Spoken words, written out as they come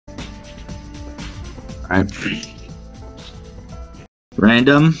Alright.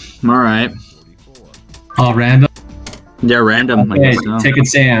 Random. Alright. Oh, random? Yeah, random. Okay, I guess so. take a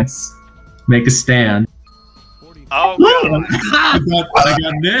chance. Make a stand. Oh, God. I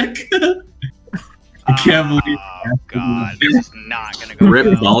got Nick. I can't believe Oh, God. This is not gonna go Rip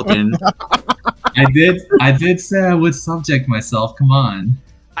well. Balkan. I did say I would subject myself. Come on.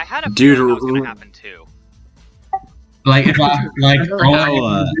 I had a Dude, feeling that was gonna happen, too. Like, if I, like, all I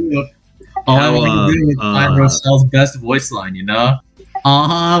want to do is find Rochelle's best voice line, you know?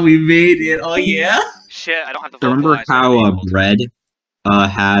 We made it. Oh, yeah? Shit, I don't have the Remember vocalizer how enabled. Bread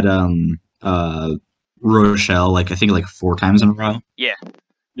had Rochelle like I think like 4 times in a row? Yeah.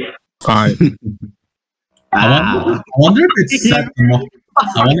 5. I wonder if it's set I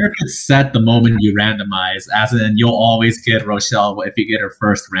wonder if it's set the moment you randomize, as in you'll always get Rochelle if you get her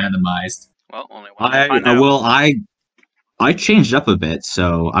first randomized. Well, only one. to find out. Well, I changed up a bit,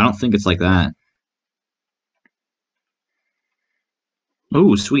 so I don't think it's like that.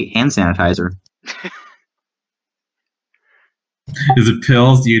 Ooh, sweet hand sanitizer. Is it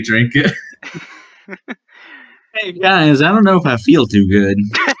pills? Do you drink it? Hey guys, I don't know if I feel too good.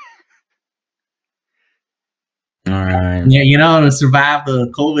 Alright. Yeah, you know, to survive the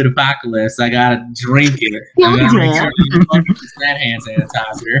COVID apocalypse, I gotta drink it. I gotta make sure it's 100% hand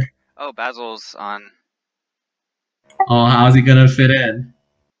sanitizer. Oh, Basil's on. Oh, how's he gonna fit in?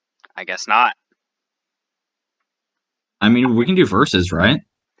 I guess not. I mean, we can do verses, right?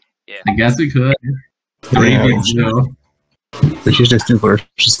 Yeah. I guess we could. 3v2. We should just do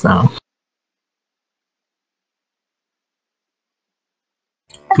versus now.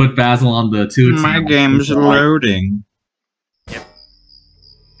 Put Basil on the 2 team. My game's loading.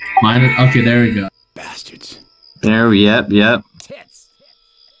 Mine, okay, there we go. Bastards. There, yep. Tits.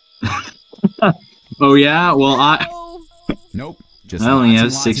 Oh yeah, well Nope. Just I only have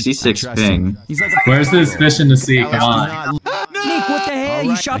lots and lots of- 66 I trust him. ping. He's like a Where's this fish in the sea? Come on. Nick, what the hell?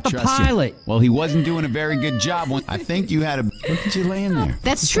 You shot the pilot. Well, he wasn't doing a very good job. I think you had a. Look at you laying there.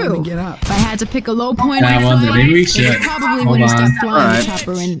 That's Just let me true. Get up. If I had to pick a low point, I wonder, maybe we it should. was probably Hold when he on. stopped flying Alright. the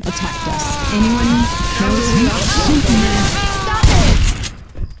chopper and attacked us. Anyone notice? Stop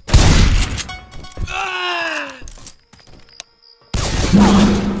it!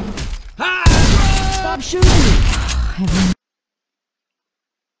 Stop shooting me!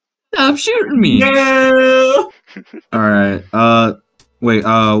 Stop shooting me! No! Alright, wait,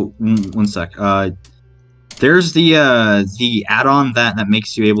 one sec. There's the add-on that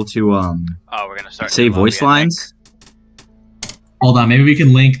makes you able to, Oh, we're gonna start. say voice lines. Hold on, maybe we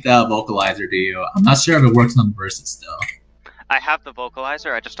can link the vocalizer to you. I'm not sure if it works on versus still. I have the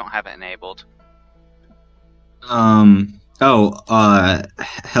vocalizer, I just don't have it enabled.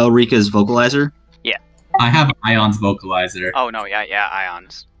 Hellrika's vocalizer? I have Ion's vocalizer. Oh no, yeah,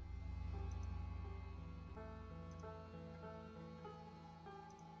 Ions.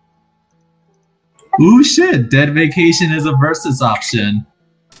 Ooh shit, Dead Vacation is a versus option.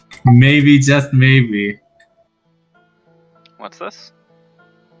 Maybe, just maybe. What's this?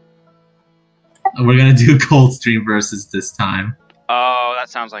 We're gonna do Coldstream versus this time. Oh, that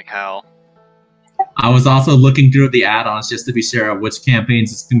sounds like hell. I was also looking through the add-ons just to be sure which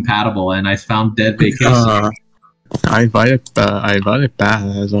campaigns is compatible, and I found Dead Vacation. I invited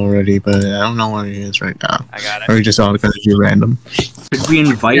Baz already, but I don't know where he is right now. I got Or it. we just all gonna do random. Could we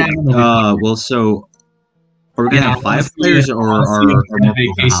invite, well, so, are we gonna have 5 players, or Dead more people gonna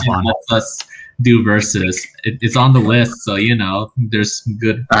Vacation hop on? lets us do versus. It's on the list, so you know there's a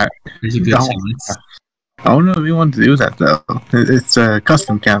good chance. I don't know if we want to do that though. It's a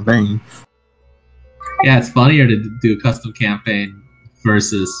custom campaign. Yeah, it's funnier to do a custom campaign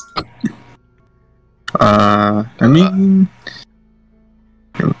versus. I mean,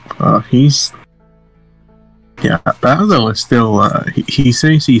 he's. Yeah, Basil is still. He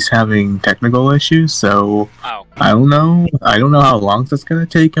says he's having technical issues, so Oh. I don't know. I don't know how long that's gonna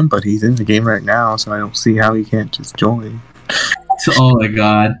take him, but he's in the game right now, so I don't see how he can't just join. Oh my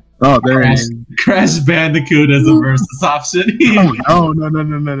god. Oh, there he is. Crash Bandicoot as a versus option. Oh, no.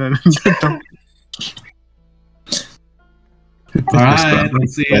 Don't. Alright,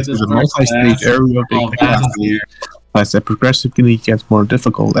 let's see if This this is a works. multi-stage area of Oh, the Baz is here. as it progressively gets more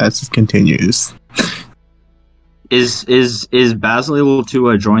difficult as it continues. Is Basil able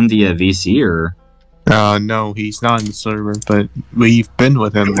to join the VC, or? No, he's not in the server, but we've been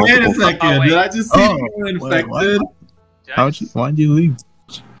with him Wait a multiple times. second, wait. did I just see Oh, you wait, infected? what? Why'd you leave?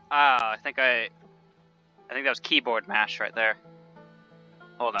 I think that was keyboard mash right there.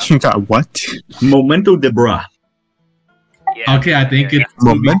 Hold on. You got what? Momento de bra. Yeah. Okay, I think yeah, it's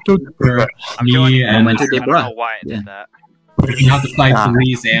Momento for I'm doing me and Momento I de don't bra. know why it Yeah. did that. we have to fight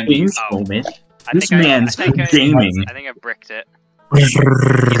three zombies. Oh. Moment. This man's gaming. I think I bricked it.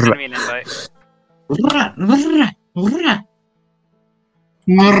 Send me an invite. It's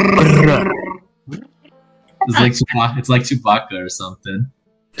like Chewbacca or something.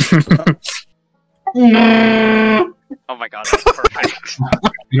 Oh my god, that's perfect. I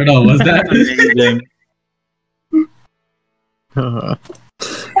don't know, was that amazing?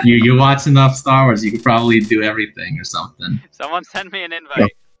 You watch enough Star Wars, you could probably do everything or something. Someone send me an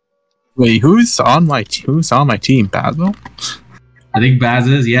invite. Wait, who's on my team? Basil? I think Baz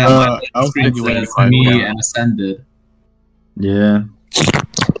is, yeah. I was thinking says me and Ascended. Yeah.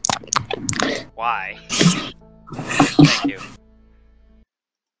 Why? Thank you.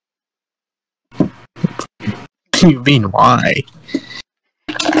 You mean why?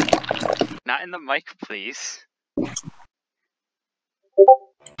 Not in the mic, please.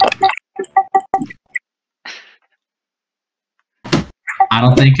 I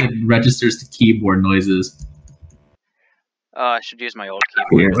don't think it registers the keyboard noises. I should use my old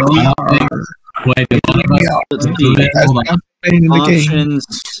keyboard. Wait, hold on. Options,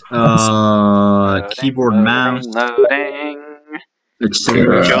 keyboard, mouse, Loading.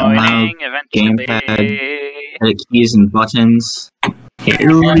 joining, gamepad, edit keys and buttons.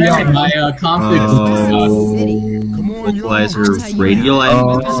 Here we are. My conflict Vocalizer, radial I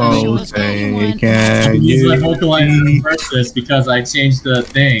use my vocalizer to first this because I changed the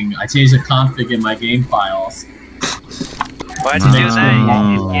thing. I changed the config in my game files. Why'd you do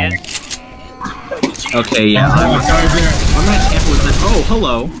that, you idiot? Okay, yeah. I'm not careful with that. Oh,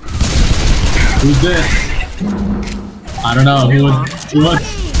 hello. Who's this? I don't know. Who was?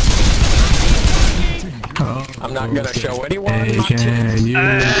 I'm not gonna show anyone.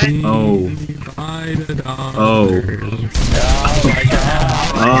 Oh. Oh. Oh my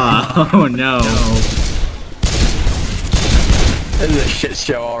god. Oh no. This is a shit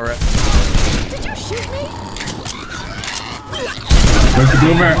show already. Did you shoot me? Where's the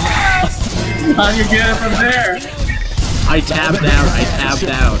boomer? How do you get it from there? I tapped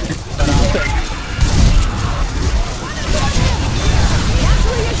out.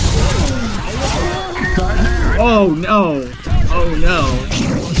 Oh no. Oh no.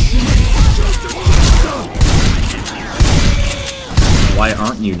 Why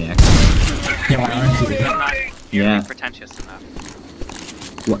aren't you, Nick? You're pretentious enough.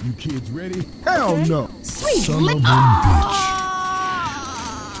 What? You kids ready? Hell no. Sweet. Son of a bitch.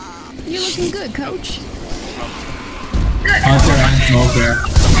 You're looking good, coach. Hunter and Smoker.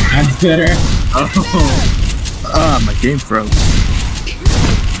 And Spitter. Oh. My game froze.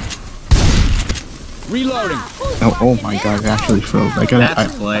 Reloading. Oh my god, it actually froze. I gotta.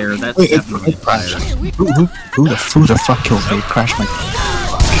 That's player. That's Wait, definitely it player. Who the fuck killed me? It crashed my.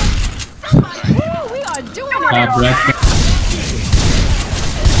 We are doing it. Brett.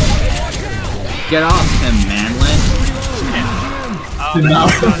 Get off him, manlet. Oh, No.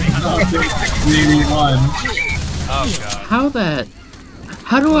 oh god.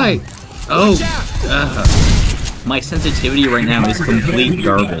 How do I? Oh. My sensitivity right now is complete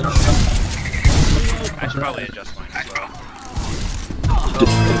garbage. I should probably adjust mine as well.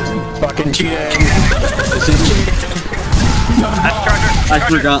 Fucking cheating. This is cheating. I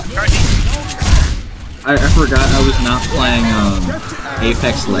forgot. I forgot I was not playing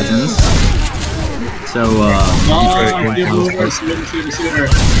Apex Legends. So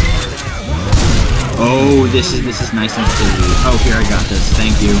oh, this is nice and steady. Oh, here, I got this.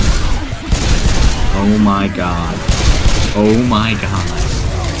 Thank you. Oh my god. Oh my god.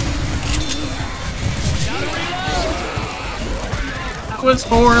 That was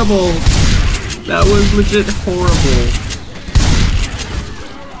horrible. That was legit horrible.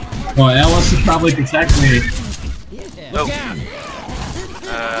 Well, Alice should probably protect me. Oh.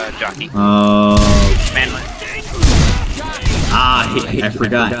 Jockey. Manlet. I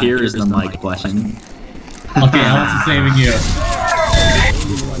forgot. Here is the mic button. Okay, Alice is saving you.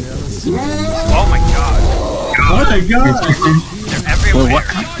 Oh my god. Oh my god! They're everywhere.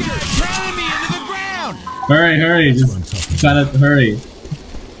 Hurry, just try to hurry.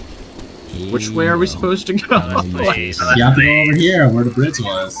 Which way are we supposed to go? You have to go over here, where the bridge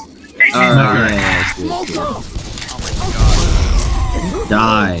was.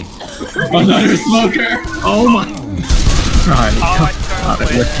 Die. Another smoker! Oh my. Right. Oh, I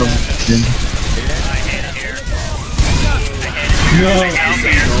started with. No!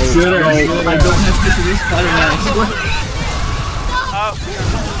 Shitter, I don't have to do this fight now.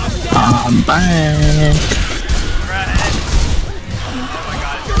 I'm back.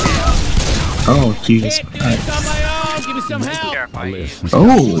 Oh Jesus Christ. Give me some help. Terrifying.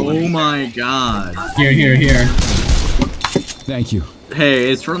 Oh. Oh my god. Here. Thank you. Hey,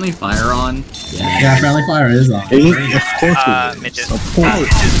 is friendly fire on? Yeah, friendly fire is on. Of course it is. Midget. Of course.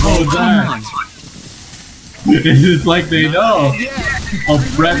 Oh, that. It's like they know.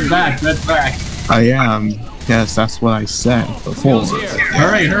 Oh, Brett's back. Brett's back. I am. Yes, that's what I said before.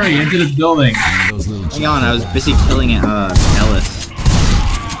 Hurry, hurry, into this building. Hang on, I was busy killing Ellis.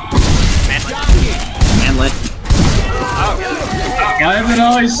 Manlet. Why is it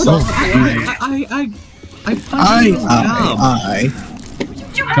always so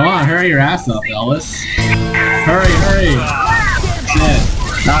Come on, hurry your ass up, Ellis. Hurry, hurry. Shit.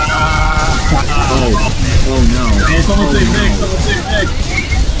 Oh no. Hey, someone say big, someone say big.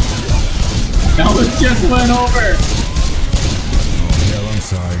 Ellis just went over. Hell, I'm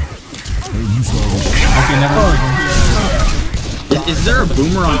sorry. Hey, you slowly. Okay, never mind. Is there a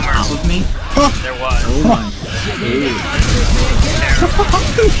boomer on top of me? There was. Oh my.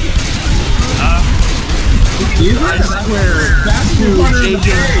 Jesus, I swear. that's Dude, JJ,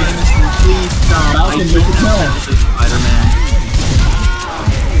 please stop. Falcon, I you can tell. Spider-Man.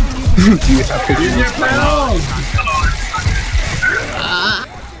 Do you have to Use your pills.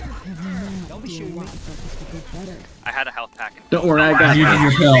 I had a health pack. Don't worry, I got Using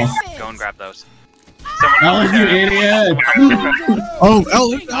your pills. Go and grab those. Ellis, you idiot. Oh,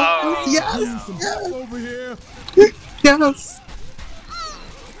 Ellis! Oh. Yes! Yes!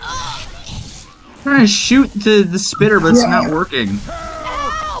 I'm trying to shoot the spitter, but it's not working.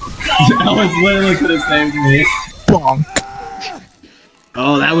 Ellis literally could have saved me. Bonk.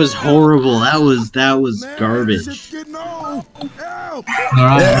 Oh, that was horrible. That was garbage.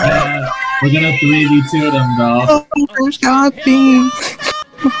 Alright, we're gonna 3v2 them, though. Oh, there's God team.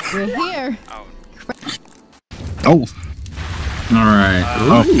 We're here. Oh. Alright.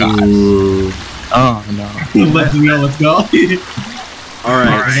 Oh, God. Ooh. Oh, no. Let's go, let's go.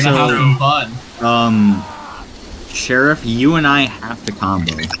 Alright, We're gonna have some fun. Sheriff, you and I have to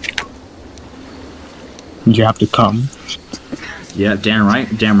combo. You have to come. Yeah, damn right,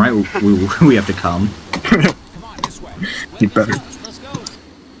 we have to come. You better.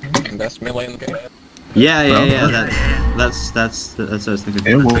 Best melee in the game. Yeah, that's what I was thinking.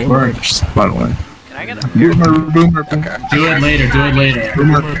 It will work, by the way. Can I get up? Boomer. Do it later,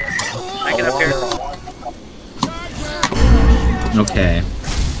 Boomer. Can I get up here? Okay.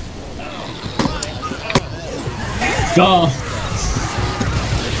 Go!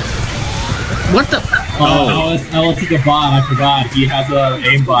 What the? Oh, Ellis is a bot, I forgot. He has a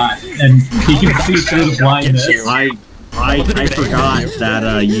aimbot, and he can see through the blindness. I forgot that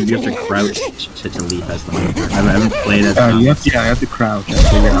you have to crouch to leap as the hunter. I haven't played as the hunter. I have to crouch and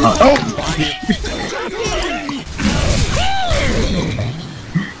figure out. Oh!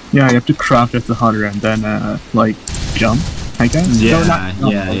 Yeah, you have to crouch as the hunter and then, like, jump, I guess? Yeah, no,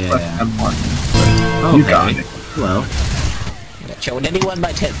 yeah. M1. Okay. You got it. Well. Showing anyone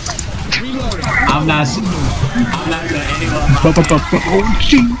my tits. I'm not gonna anyone. Bubba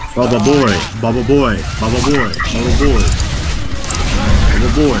boy. Bubba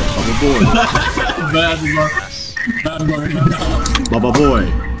boy.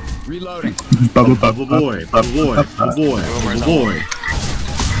 Reloading. Bubba boy.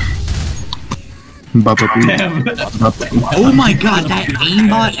 Oh my god, that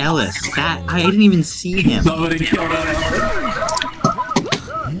aimbot Ellis. That I didn't even see him. Somebody killed that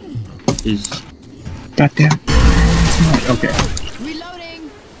Is Goddamn. Okay. Reloading.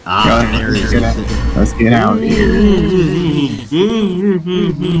 there he is. Let's get out of here.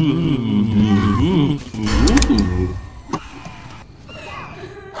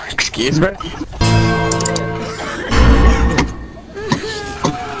 Excuse me?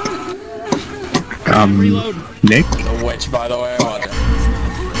 Nick? The witch, by the way, watch it.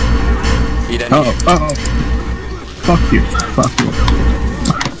 He didn't. Oh. Fuck you.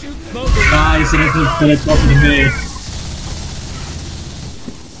 Ah, you should have just put it closer to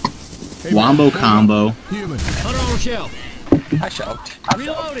me. Wombo combo. Human. I shot.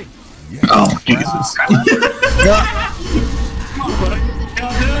 Reloading. Oh, Jesus.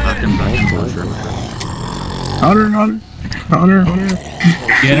 Fucking button pusher. Hunter.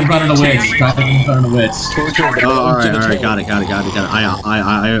 Get in front of the witch. Drop it in front of the witch. Oh, alright, got it. I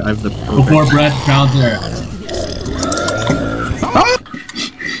have the Before Brett drowns her.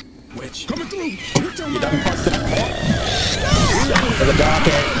 Witch. Coming through. You done fucked it up. For the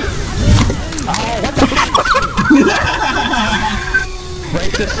docket. Oh, what the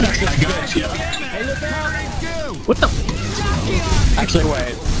Break this second bitch. What the? Actually,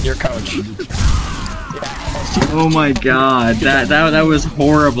 wait. Your coach. Oh my god, that was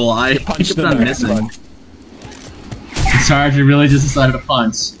horrible. I kept on missing. The Charger really just decided to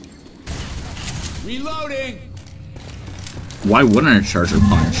punch. Reloading. Why wouldn't a charger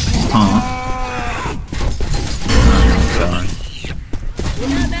punch? Huh?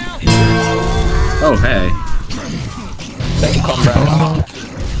 Oh, hey. Thank you, comrade.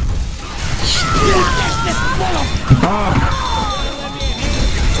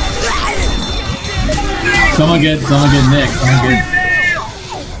 Someone get Nick.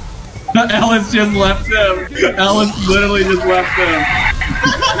 Ellis just left him. Ellis literally just left him.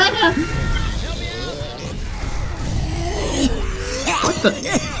 What the?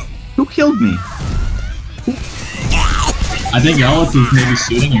 Who killed me? I think Ellis is maybe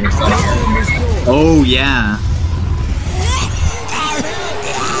shooting you or something. Oh, yeah.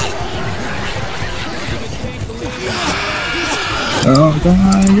 Oh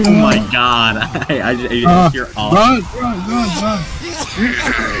my god. I hear all. Run!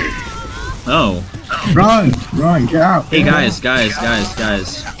 Oh. Run, get out. Hey guys.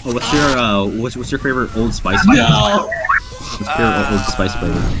 Oh, what's your favorite Old Spice flavor? No! What's your favorite Old Spice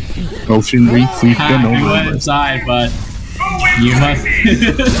flavor? Ocean Reef, we've been You over went it. inside, but you must.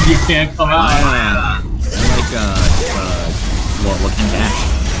 You can't come out. I like looking back.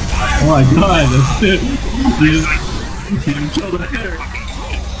 Oh my god, that's it. You killed a hitter.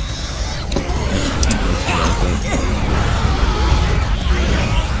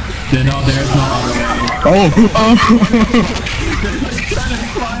 Then no, there's no other way.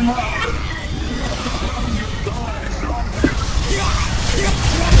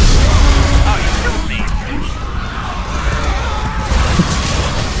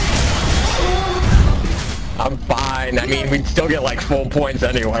 I'm fine. I mean, we'd still get like full points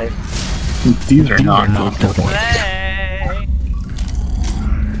anyway. These are not full points. Hey.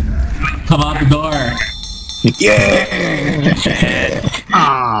 Come out the door. Yeah!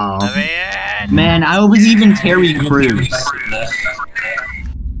 Oh, Man. man, I was even Terry Crews.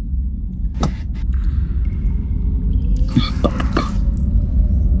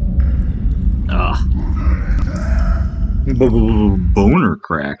 Boner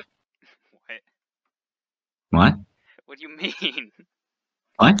crack. What? What do you mean?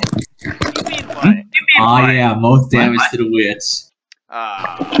 What? What do you mean what? Oh yeah, most damage to the witch.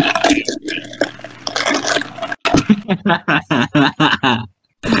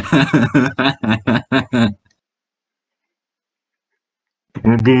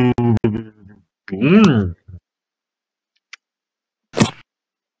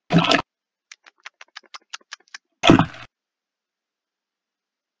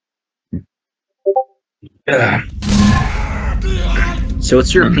 So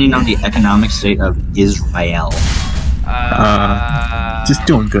what's your opinion on the economic state of Israel? Just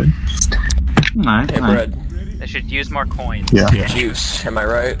doing good. Alright, Hey, bread. They should use more coins. Yeah. Juice. Am I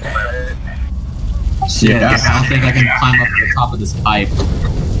right? Shit, Yeah. I don't think I can climb up to the top of this pipe.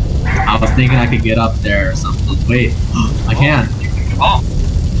 I was thinking I could get up there or something. Wait, I can.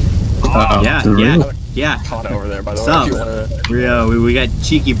 Yeah. Caught over there, by the Sup? way. If you wanna... We got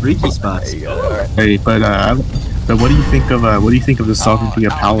cheeky breaky spots. There you go. Alright. Hey, but what do you think of the sovereignty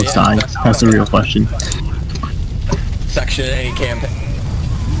of Palestine? That's the real question. Section any campaign.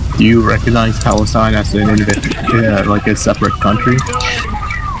 Do you recognize Palestine as an like a separate country?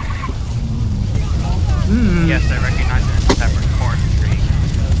 Yes, I recognize it as a separate country.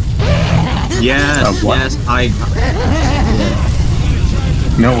 Yes, what? yes, I.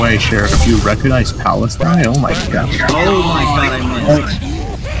 No way, Sheriff. You recognize Palestine? Oh my god. Oh my god, I missed.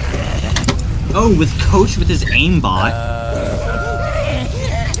 Oh, with Coach with his aimbot.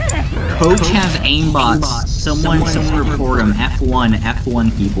 Coach has aimbots. Someone report him.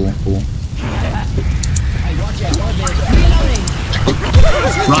 F1 people.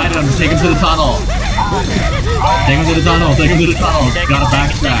 Ride him, take him to the tunnel. Take him to the tunnel. Gotta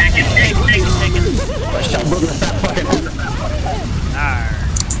backtrack.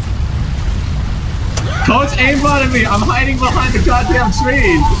 Coach aimbotted me! I'm hiding behind the goddamn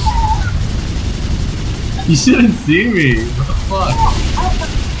trees! You shouldn't see me! What the fuck?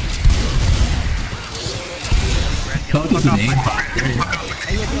 Coach is an aimbot.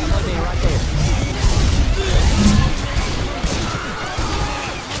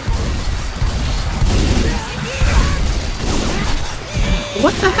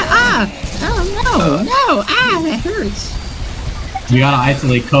 What the heck? Oh no! That hurts. You gotta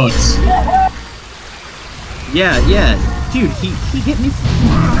isolate Coach. Yeah, dude, he hit me from the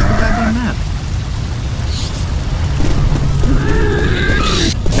goddamn map.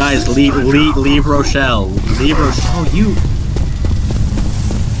 Guys, leave Rochelle. Leave Rochelle. You.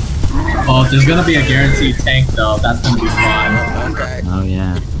 Oh, there's gonna be a guaranteed tank though. That's gonna be fun. Okay. Oh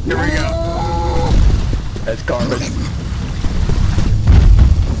yeah. Here we go. That's garbage.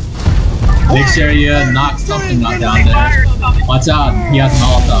 Make sure you knock something out down there. Watch out, he has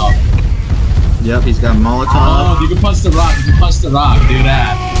Molotov. Yep, he's got Molotov. Oh, you can punch the rock, do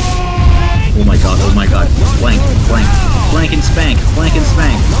that. Oh my god, oh my god. Flank, flank. Flank and spank, flank and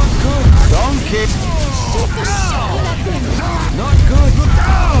spank. Don't kick. Not good.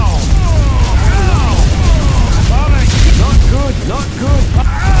 Not good, not good.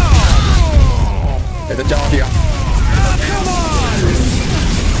 There's a dog here. Come on!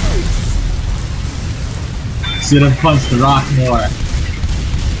 Should have punched the rock more.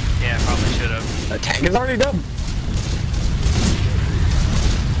 Yeah, probably should have. The tank is already done.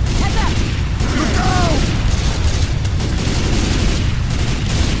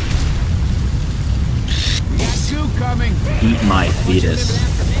 Coming. Eat my fetus.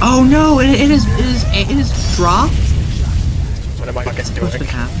 Oh no, it is dropped? What am I fucking doing? What's the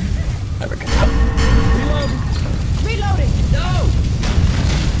happen? Reloading. No.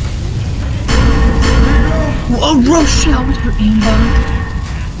 Oh, Rochelle with her aimbot.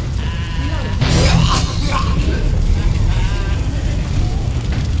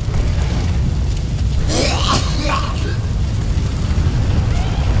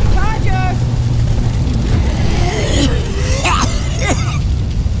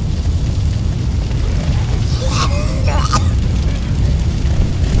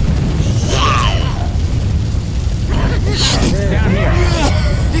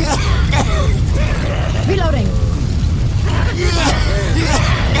 Reloading.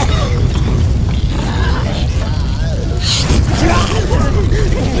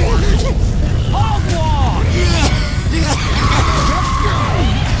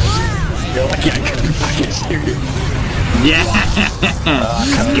 You're lucky I couldn't fucking shoot you. Yeah!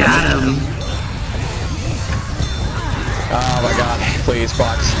 Got him! Oh my god, please,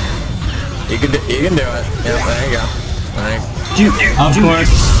 box. You can do it. Yeah, there you go. Alright. Dude, Of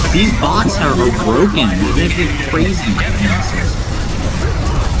course. these bots are broken. They're crazy.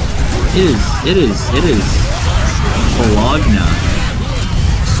 It is. Bologna.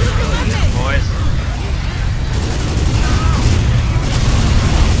 Boys.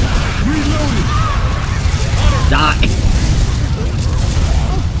 Die.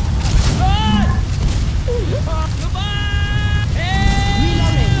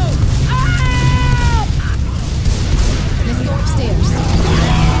 Let's go upstairs.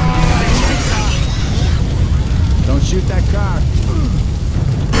 Don't shoot that car.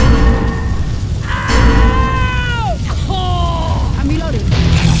 I'm reloading.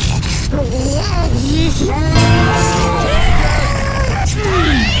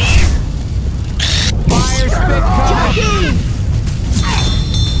 Fire spit coming.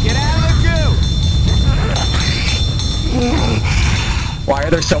 Get out of the goo. Why are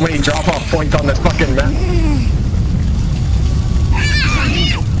there so many drop-off points on this fucking map?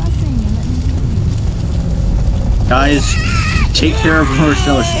 Guys, take care of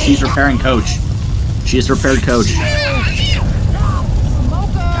Rochelle. She's repairing coach. She has repaired coach. Spit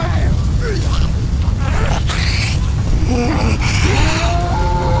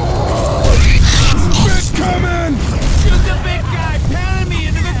coming! Shoot the big guy pounding me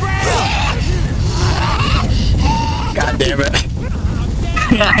into the ground. God damn it.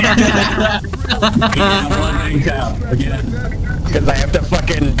 Because I have to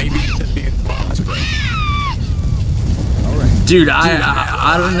fucking babysit these boss. Dude,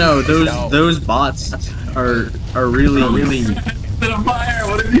 I don't know. Those bots are really On fire,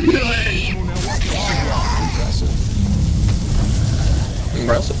 what is he doing?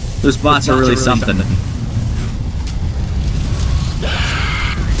 Impressive. those bots are really something.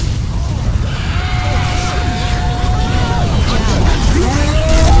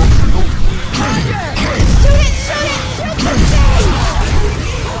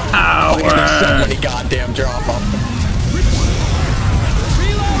 There's so many goddamn drop-off.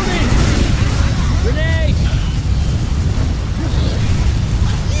 Reloading. Grenade.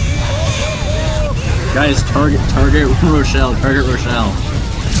 Guys, target Rochelle. Target Rochelle.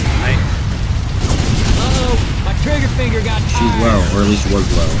 Uh-oh, my trigger finger got She's tired. low, or at least was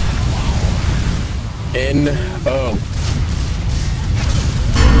low.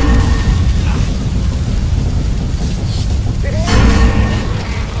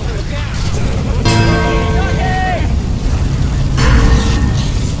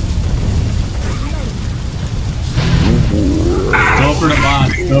 Go for the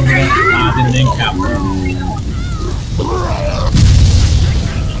boss, go for the main capper.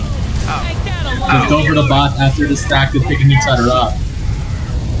 Just go for the boss after distracted picking each other up.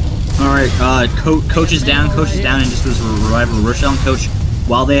 Alright, coach is down, and just was reviving Rochelle and coach.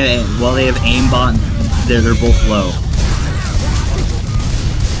 While they have aimbot, they're both low.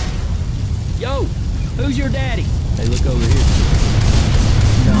 Yo, who's your daddy? Hey, look over here.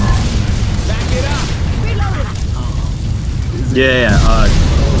 Back it up. Yeah.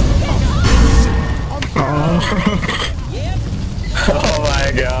 Oh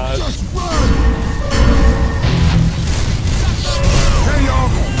my god.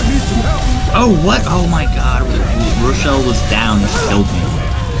 Oh, what? Oh my god. Rochelle was down. She killed me.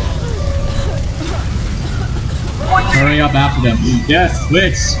 Hurry up after them. Yes,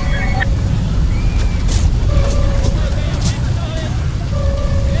 switch.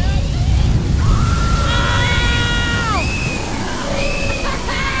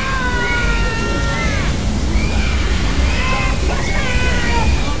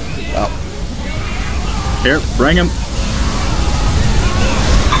 Here, bring him.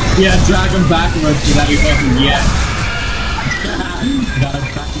 Yeah, drag him backwards so that he doesn't yet. Gotta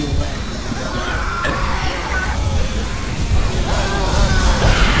cut you away.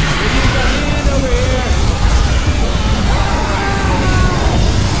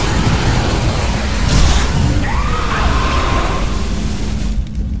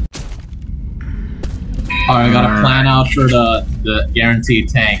 Alright, I got a plan out for the guaranteed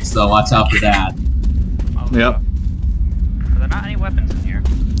tank, so watch out for that. Yep. Are there not any weapons in here?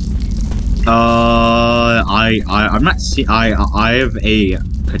 I'm not see. I have a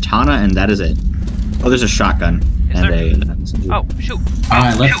katana and that is it. Oh, there's a shotgun and a. Oh, shoot.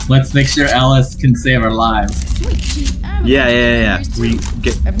 Alright, let's make sure Ellis can save our lives. Sweet. Yeah.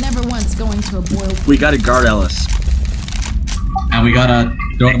 I've never once going to a boiled. We gotta guard Ellis. And we gotta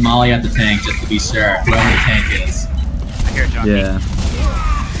throw the molly at the tank just to be sure, whoever the tank is. I hear a jockey. Yeah.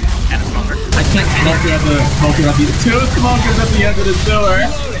 And a smoker. I can't smoker at the two smokers at the end of the sewer.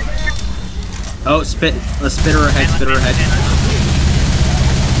 Oh, spit. Let's spit her ahead. Spit her ahead.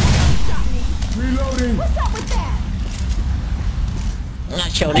 Reloading. What's up with that?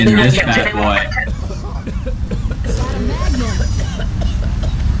 Not showing In this bad boy. Got a magnum.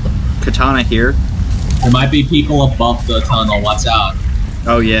 Katana here. There might be people above the tunnel, watch out.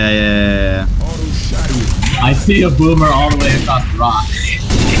 Oh yeah. I see a boomer all the way across the rock.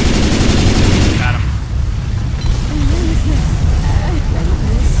 Got him.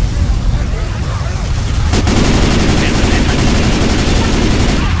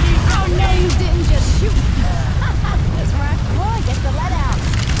 Oh no, you didn't just shoot. That's right. Boy, get the let out.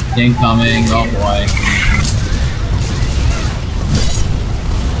 Incoming, oh boy.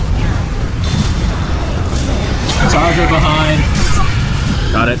 Charger behind.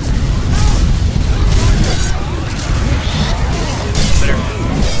 Got it.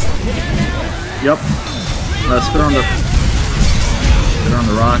 Yep. Let's put her on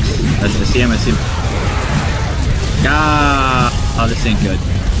the rocks. I see him. Ah! Oh, this ain't good.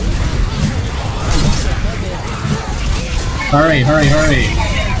 Hurry.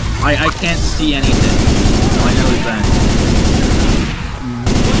 I can't see anything. All I know is that.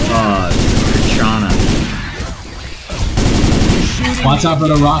 Kachana. Watch out for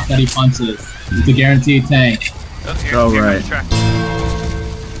the rock that he punches. It's a guaranteed tank. Oh, right.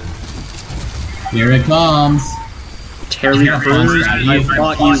 Here it comes. Terry Crews, I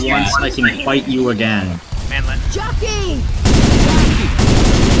fought you once, I can fight you again. Manlet. Jockey!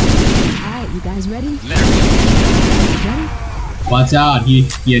 Alright, you guys ready? Ready? Watch out, I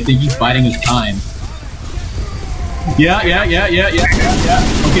think he's biding his time. Yeah.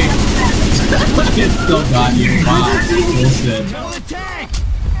 Okay. It's still got you. Wow. Bullshit.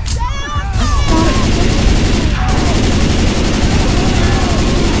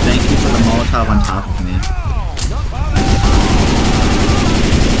 Thank you for the Molotov on top of me.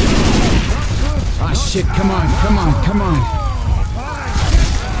 Ah, shit, come on.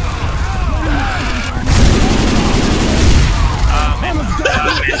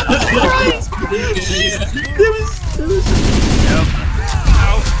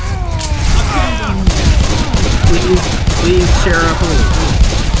 Please, Sheriff,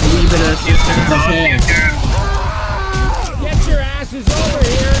 leave it us. Okay. Get your asses over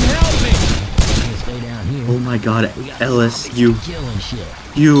here and help me. Stay down here. Oh my god, Ellis, you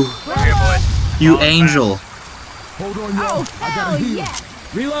Here, boys. angel. Hold on, Oh, hell yes!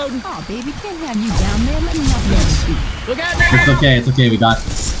 Reloading. Oh, baby, can't have you down there. Let me help you. Look out It's okay, we got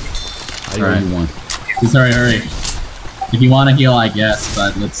this. Alright. Just hurry. If you want to heal, I guess,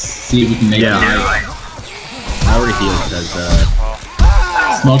 but let's see if we can make it. I already healed because,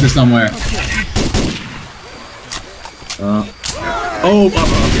 Smoker somewhere. up here. Oh,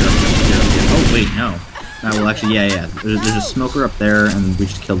 wait, no. Well, actually, yeah. There's a smoker up there, and we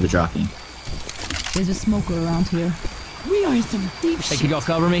just killed the jockey. There's a smoker around here. We are in some deep Hey, shit. can y'all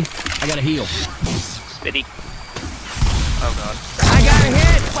cover me? I gotta heal. Spitty. Oh god. I got a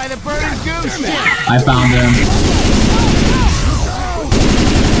hit. by the burning goose shit. I found him.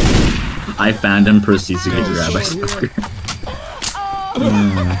 I found him, proceeds to get grabbed by Smoker.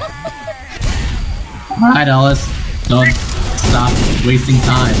 Alright, Ellis. Don't stop wasting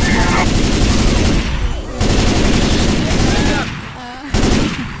time.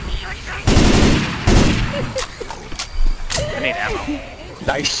 I need ammo.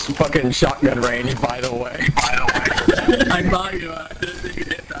 Nice fucking shotgun range, by the way. I thought you didn't think you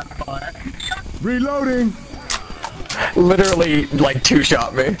hit that far. Reloading. Literally, like,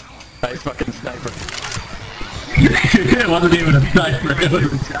 two-shot me. Nice fucking sniper. It wasn't even a sniper, it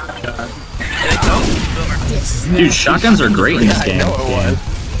was a shotgun. Dude, shotguns are great in this game. I know it was.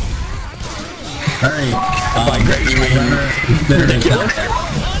 Alright, By great, you mean ridiculous?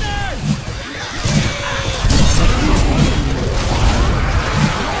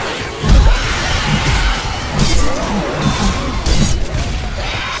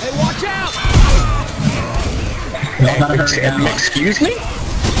 Hey, watch out! y'all gotta hurry now. Excuse me?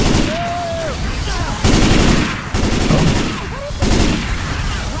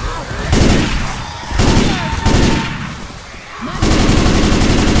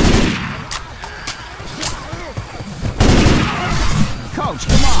 Coach,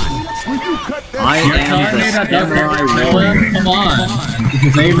 come on. Will you cut that? I You're am telling me the that doesn't samurai kill him? warrior. Come on. You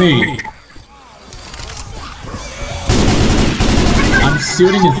can save me. I'm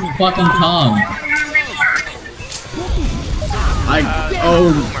shooting his fucking tongue.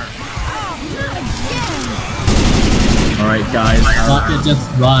 Alright, guys. Fucking just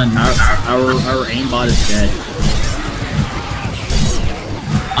run. Our aimbot is dead.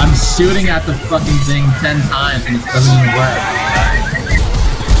 I'm shooting at the fucking thing 10 times and it doesn't even work.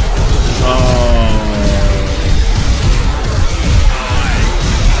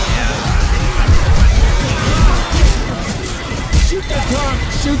 Shoot that tongue!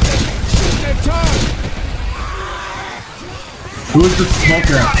 Shoot that tongue! Who's the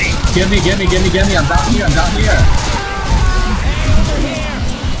smoker? Get me, I'm down here,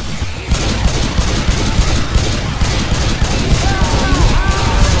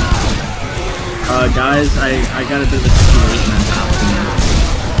 Guys, I got a bit of a situation I'm happening.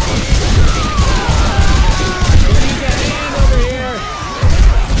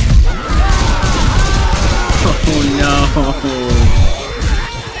 Oh no!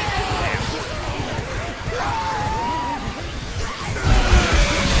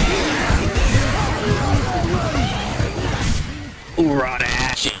 Run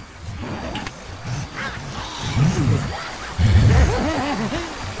action.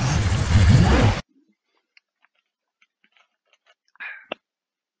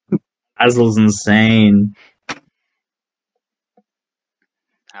 Azel's insane.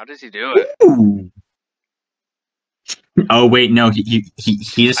 How does he do it? Ooh. Oh wait, no, he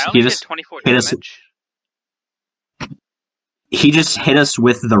just I only did just 24 hit us. damage. He just hit us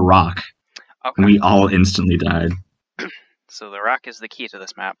with the rock. Okay. We all instantly died. So the rock is the key to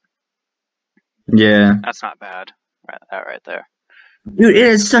this map. Yeah. That's not bad. That right there. Dude, it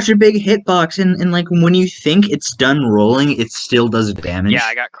is such a big hitbox, and like when you think it's done rolling, it still does damage. Yeah,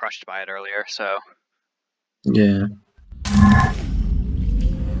 I got crushed by it earlier, so. Yeah.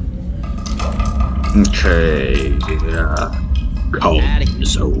 Okay.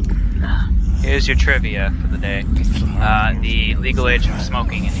 So. Here's your trivia for the day. The legal age of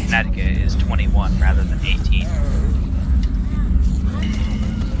smoking in Connecticut is 21 rather than 18.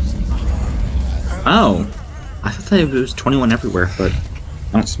 Oh. I thought it was 21 everywhere, but I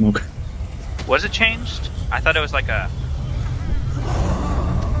don't smoke. Was it changed? I thought it was like a...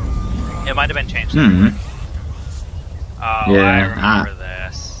 It might have been changed. Oh, Yeah, I remember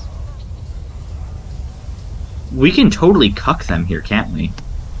this. We can totally cuck them here, can't we?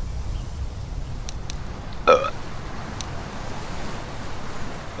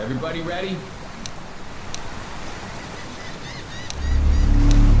 Everybody ready?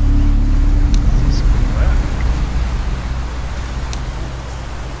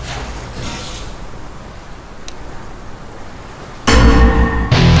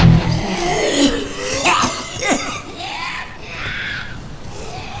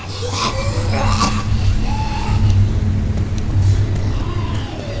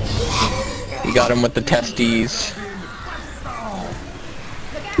 You got him with the testes.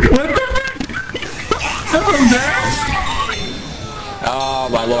 Oh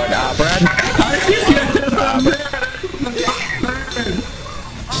my lord, Brad.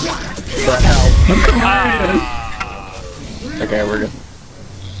 Brad, help. Okay, we're good.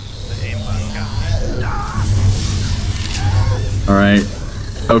 Alright.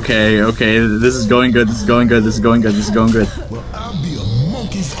 Okay, this is going good, this is going good. Well, I'll be a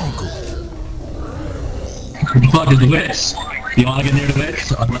monkey's Who the fuck is the witch? You wanna get near the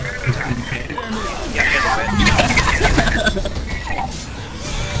witch?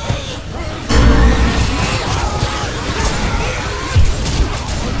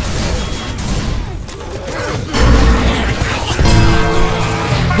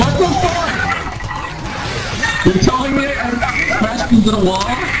 What the fuck? You're telling me I crashed into the wall?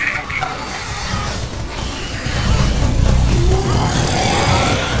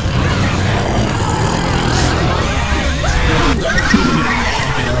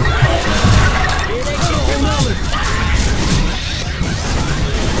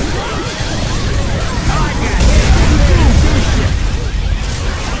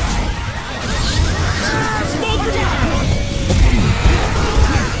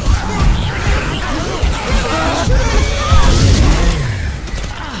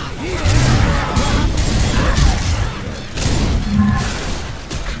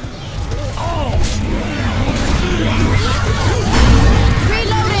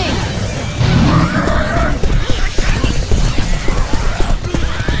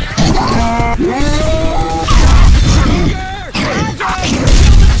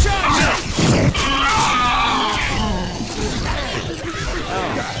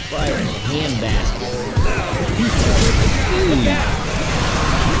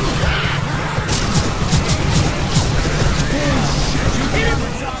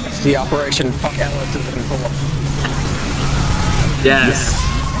 The Operation Fuck Alice is in full. Yes.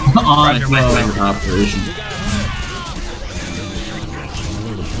 Awesome. Operation.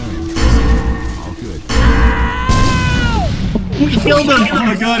 We killed him! Oh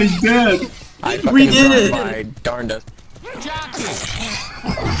my god, he's dead! We did it! My darndest.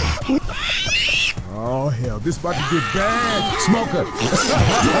 Oh hell, this about to get bad. Smoker.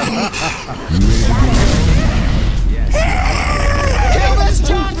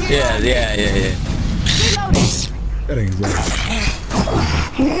 Yeah. That ain't exactly.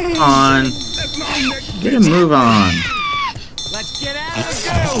 Come on. Get a move on. Let's get out. Let's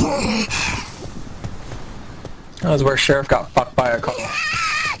go. That was where Sheriff got fucked by a car.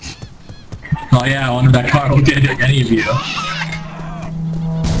 Oh yeah, I wonder if that car will get any of you.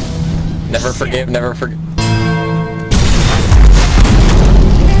 Never forgive, never forget.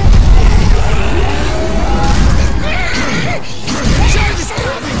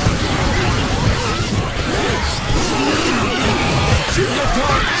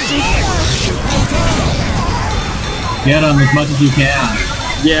 Get him as much as you can.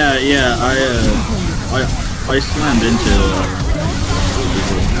 Yeah, I slammed into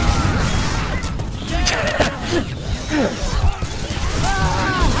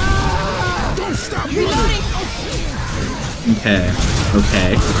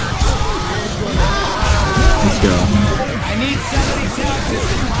Okay. Let's go. I need somebody's help just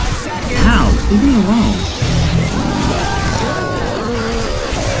in 5 seconds. Ow, leave me alone.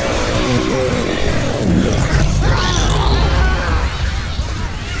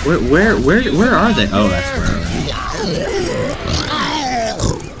 Where are they? Oh, that's where.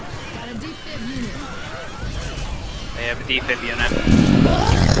 They have a defib unit.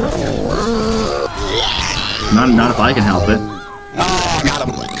 Not if I can help it. Oh, got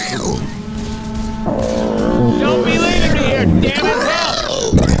him. Don't be leaving me here, damn it!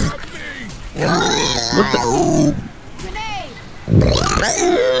 What the?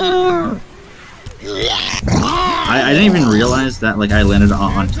 I didn't even realize that like I landed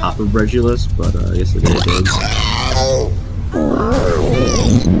on top of Regulus, but I guess it did.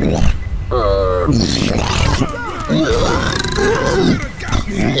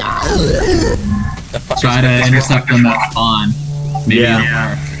 Try to intercept them at spawn. Maybe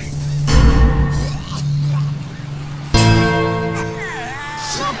Yeah.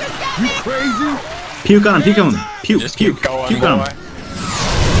 You crazy? Puke on him, puke on him. Puke, Just puke, keep going, puke on boy. him.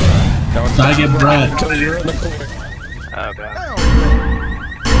 Don't Try to get bread. until you're in the corner. Oh god.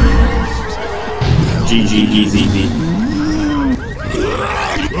 GG, easy.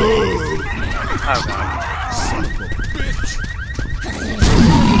 Oh god.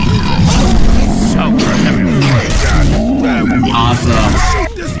 Oh, Awesome.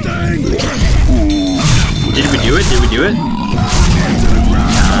 Did we do it?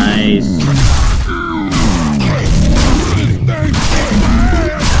 Nice.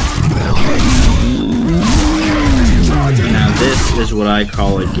 Now this is what I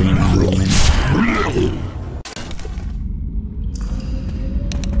call a game improvement.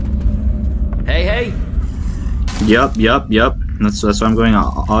 Hey. Yup. That's why I'm going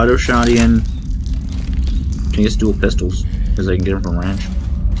auto shotty in. Can I guess dual pistols? Because I can get them from ranch.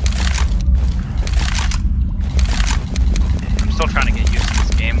 I'm still trying to get used to this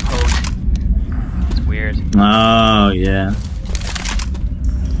game code. It's weird. I Oh, yeah.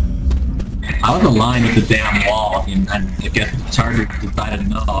 I was aligned with the damn wall, and if the charger decided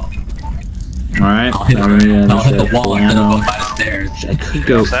no, Alright. I'll hit the wall instead of going by the stairs. I could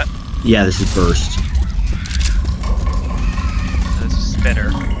go. Yeah, this is burst. This is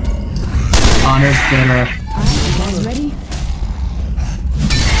spitter. Honor spinner. Guys ready?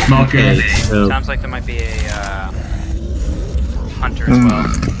 Smoker. Okay, so Sounds like there might be a hunter as well.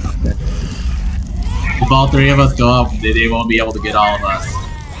 If all three of us go up, they won't be able to get all of us.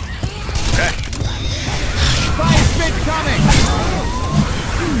 Okay. Fire spit coming!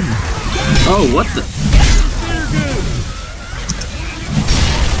 oh, what the?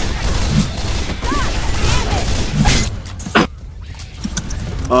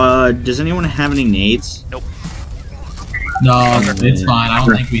 Does anyone have any nades? Nope. No, it's fine. I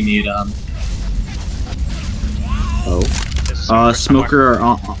don't think we need them. Oh. Smoker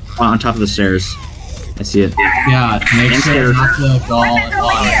on top of the stairs. I see it. Yeah, make sure not to go all at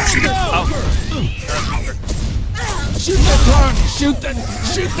once. Shoot the tongue! Shoot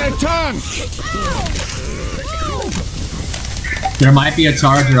the tongue! There might be a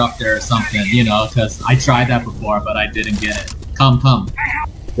charger up there or something, you know, because I tried that before, but I didn't get it. Come.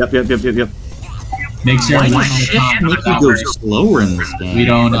 Yep. Make sure Why one does at a shit time. make you go slower in this game? We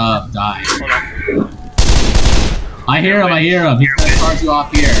don't die. I hear him. He's gonna charge you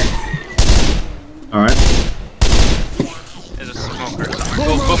off here. Alright. There's a smoker somewhere.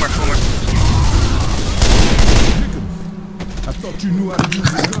 Boomer. I thought you knew how to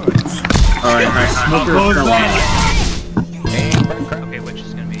use the gun. Alright. Smoker fell off. Okay, which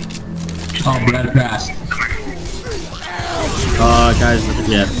is gonna be? Oh, Brad passed. Guys,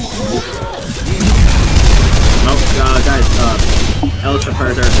 yeah. Oh, guys, Ellis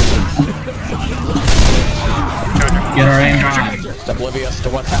requires our assistance. Get our aim on. Just oblivious to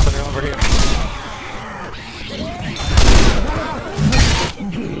what's happening over here.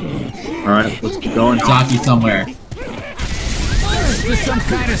 Alright, let's keep going. Jockey somewhere. Is this some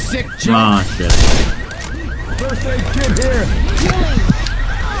kind of sick chick? Ah, shit. First aid kit here!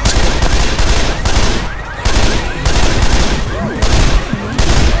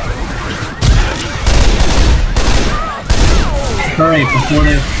 Hurry, before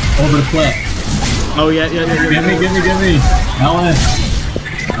they over the cliff. Oh, yeah. Give me. Ellis.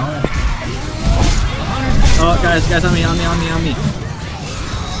 Oh, guys, on me.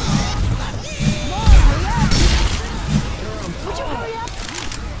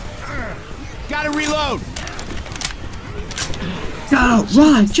 Gotta reload! Go,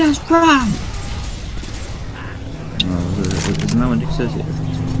 run, just run! Isn't that what Nick says?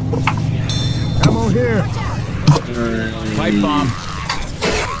 Ammo here! Pipe bomb!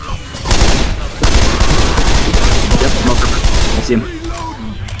 Yep, smoker. I see him.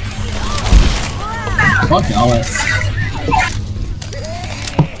 Fuck Ellis.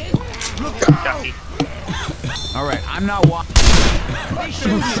 Jockey. Alright, I'm not walking. Holy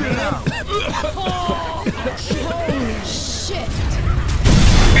shit!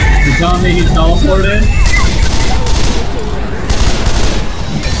 You telling me he's teleported?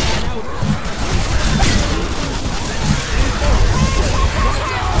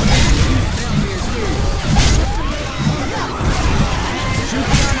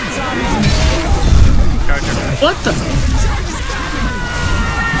 What the?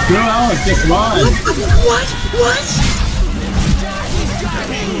 Screw Ellis, just run! What?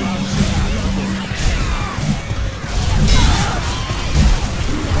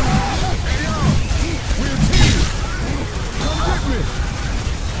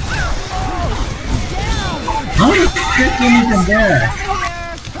 How did it stick me from there?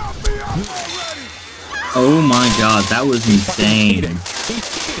 Oh my god, that was insane.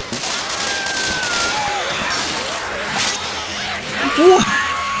 What?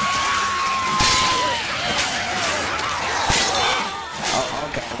 Oh,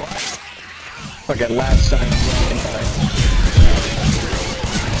 okay. What? Okay, last time.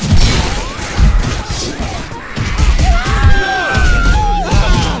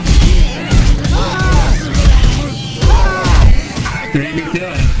 What are you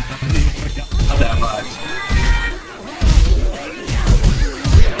doing? Not that much.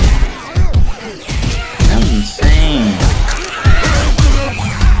 That was insane.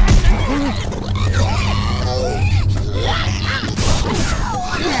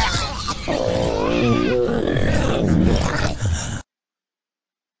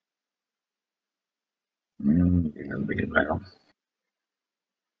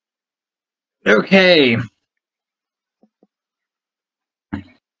 Okay.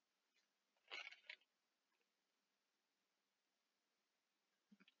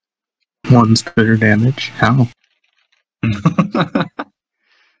 One spitter damage. How?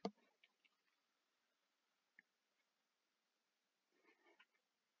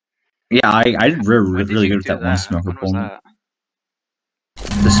 Yeah, I did When did really you good do with that one smoker When was pole. that?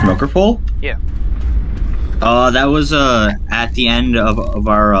 The smoker pole? Yeah. That was at the end of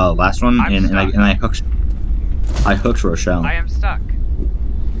our last one, and I hooked Rochelle. I am stuck.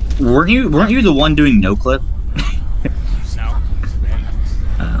 Weren't you the one doing no clip? No.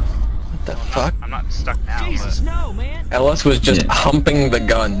 What the fuck? I'm not stuck now. Jesus, no, man. Ellis was just humping the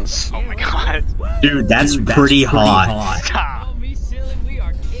guns. Oh my god. Dude, that's pretty hot. Stop. Oh, me silly, we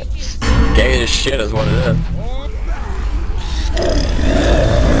are kicking. Gay as shit is what it is.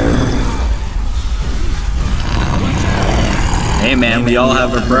 Hey man, we all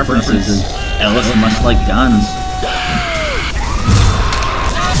have our preferences. Ellis must like guns.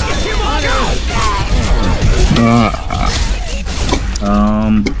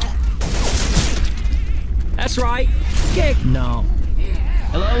 That's right. Kick. No.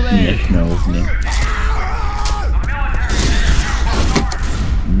 Hello there. Nick knows Nick.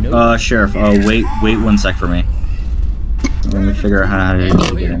 Nope. Sheriff, wait 1 sec for me. Let me figure out how to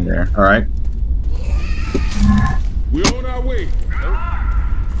get in there. Alright. We're on our way.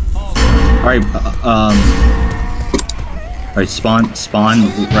 Alright, alright, spawn,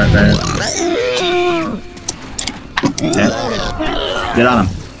 right there. Okay. Get on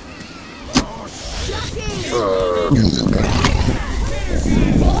him.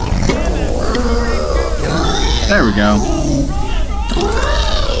 There we go.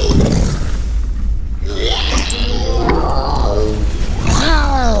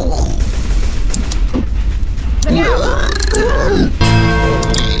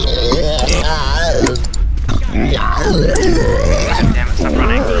 Damn it, stop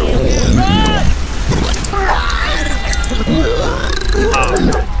running.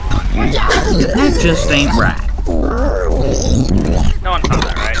 That just ain't right. No one saw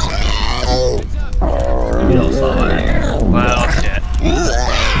that, right? We all saw it. Well, shit.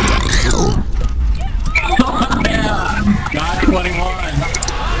 God 21.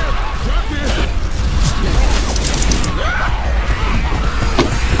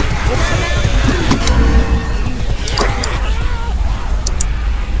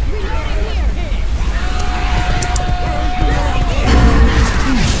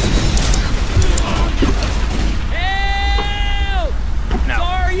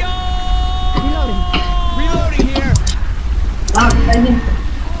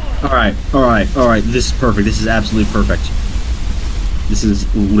 Alright, this is perfect. This is absolutely perfect. This is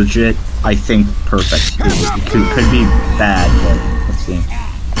legit, I think, perfect. It could be bad, but let's see.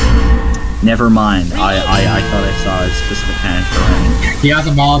 Never mind. I thought I saw a specific canister. He has a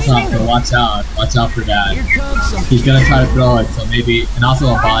Molotov, so watch out. Watch out for that. He's gonna try to throw it, so maybe, and also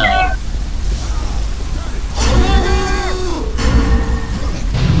a vial.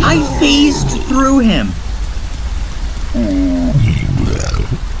 I phased through him!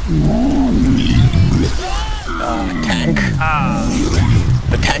 Tank.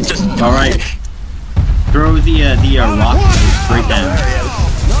 The tank just died. Alright. Throw the rock straight down.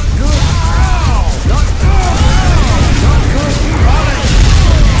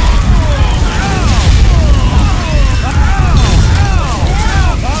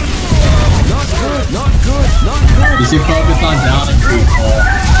 You should focus on down and people.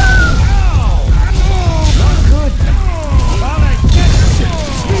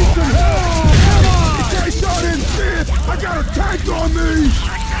 I got a tank on me!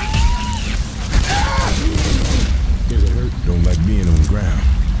 Does it hurt? Don't like being on the ground.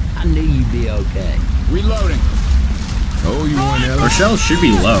 I knew you'd be okay. Reloading. Oh, you want Ellis? Rochelle should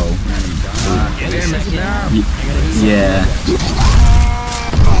be low. Yeah.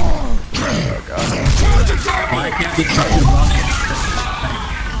 Why can't we try to run it?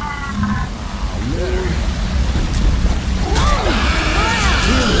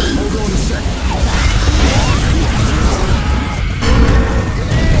 Hold on a second.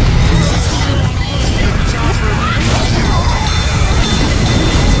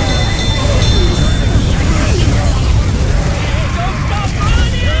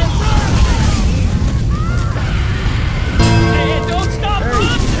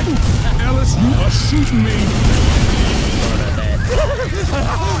 Ellis, you are shooting me!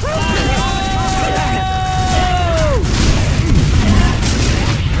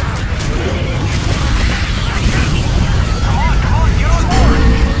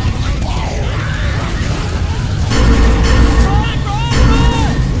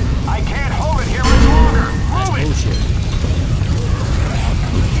 I can't hold it here much longer. Move it.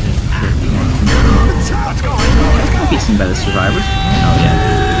 Let's go. Beaten by the survivors? Oh yeah.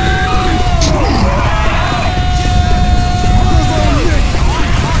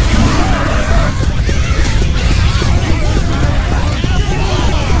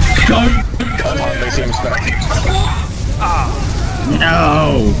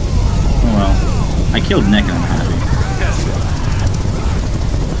 killed Nick and I'm happy.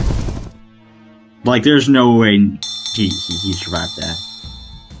 Like, there's no way he survived that.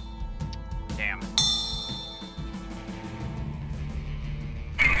 Damn.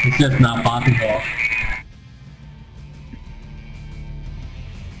 It's just not possible.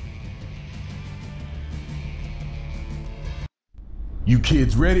 You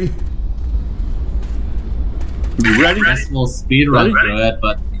kids ready? You ready? I guess we'll speedrun through it,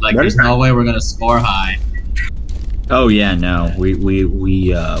 but like, Ready? there's no way we're gonna score high. Oh yeah, no. We're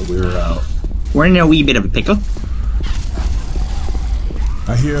in a wee bit of a pickle.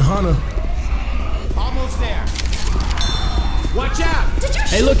 I hear Hunter. Almost there. Watch out!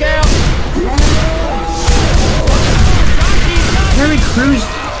 Hey, look out! Harry Cruz.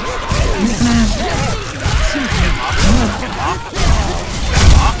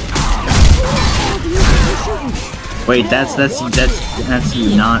 Wait, that's not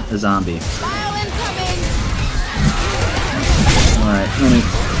a zombie. Alright, let me.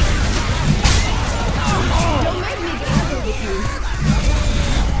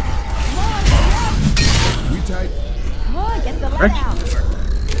 We tight. Come on, get the light out.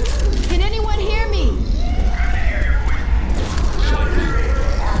 Can anyone hear me?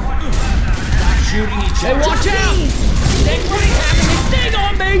 Shooting each Hey, other. watch out! They might have a mistake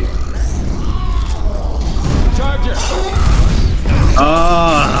on me! Charger.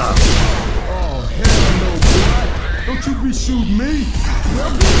 Oh, hell no, boy. Don't you be shooting me.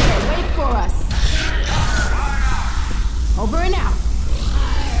 We'll be there. Wait for us. Over and out.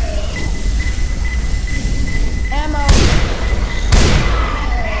 Ammo.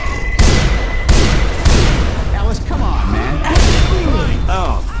 Alice, come on, man.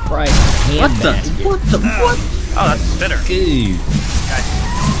 Oh, right. What the? What the? What? Oh, that's a spitter. Dude.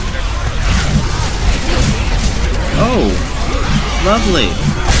 Oh, lovely.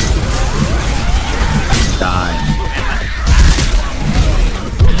 Die.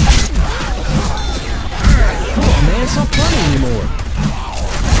 Come on, man. It's not funny anymore.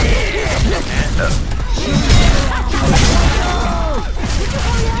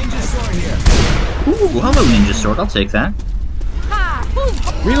 Ooh, hello, ninja sword. I'll take that.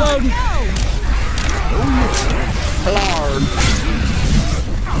 Reload.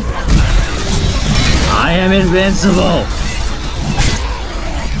 I am invincible.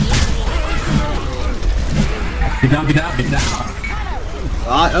 Get down, get down, get down.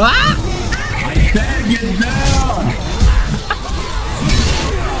 Ah! I said get down!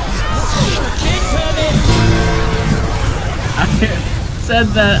 I said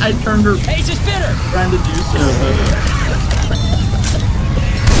that. I turned her. Hey, it's a spitter. Trying to do so.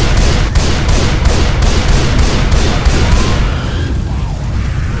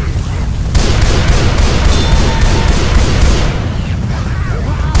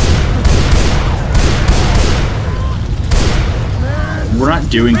 We're not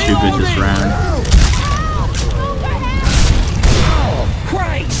doing too good this round. Oh,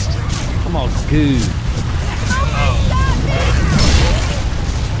 Christ! Come on, dude.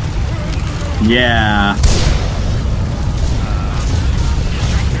 Yeah.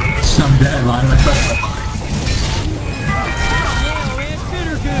 Some dead line of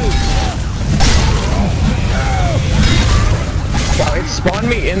Wow, it spawned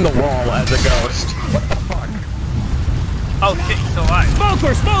me in the wall as a ghost. What the fuck? Oh shit, he's still alive.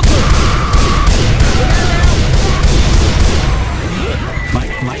 Smoker, smoker!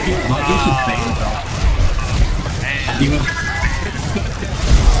 Might you should say it though.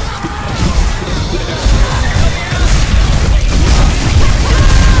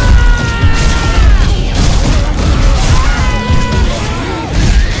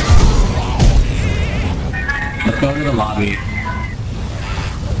 Let's go to the lobby.